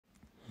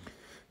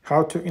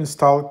how to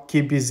install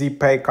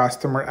KBZPay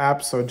Customer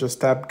app. So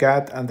just tap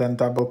Get and then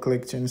double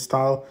click to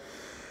install.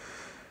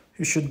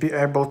 You should be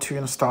able to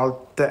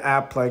install the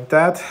app like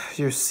that.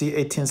 You see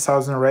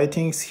 18,000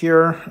 ratings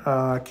here.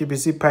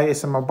 KBZPay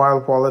is a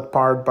mobile wallet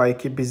powered by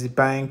KBZ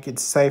Bank.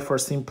 It's safer,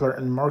 simpler,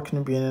 and more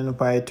convenient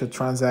way to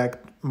transact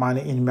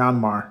money in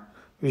Myanmar.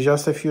 With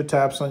just a few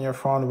taps on your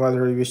phone,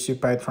 whether you wish to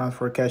pay,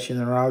 transfer, cash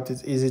in or out,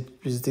 it's easy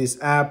with this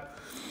app.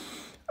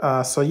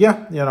 So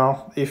yeah,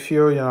 if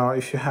you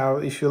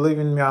live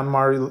in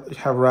Myanmar, you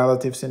have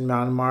relatives in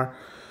Myanmar,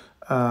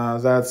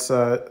 that's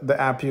the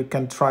app you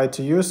can try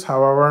to use.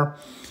 However,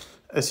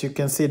 as you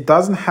can see, it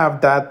doesn't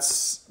have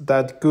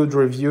that good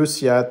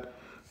reviews yet.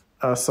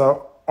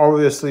 So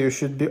obviously you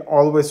should be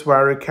always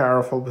very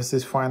careful with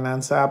these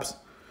finance apps.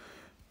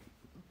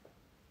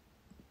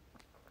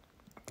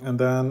 And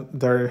then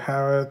there you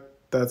have it.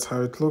 That's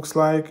how it looks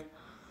like.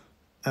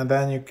 And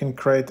then you can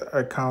create an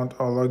account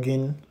or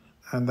login.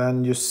 And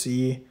then you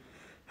see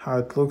how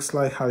it looks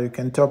like, how you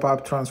can top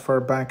up,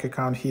 transfer, bank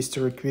account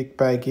history, quick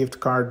pay,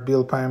 gift card,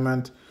 bill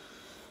payment.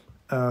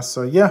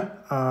 So yeah.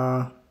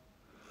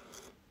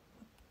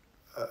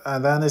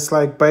 And then it's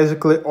like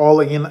basically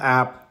all-in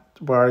app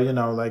where,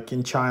 like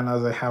in China,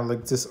 they have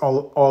like this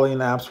all-in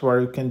apps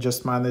where you can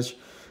just manage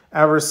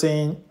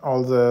everything,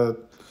 all the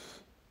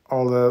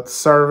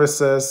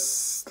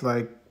services,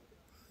 like,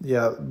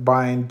 yeah,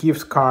 buying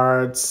gift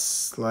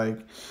cards, like,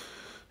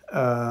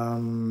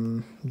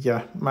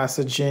 yeah,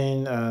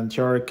 messaging and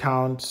your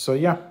account. So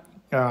yeah,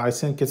 I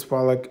think it's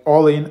like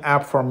all-in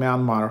app for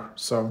Myanmar.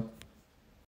 So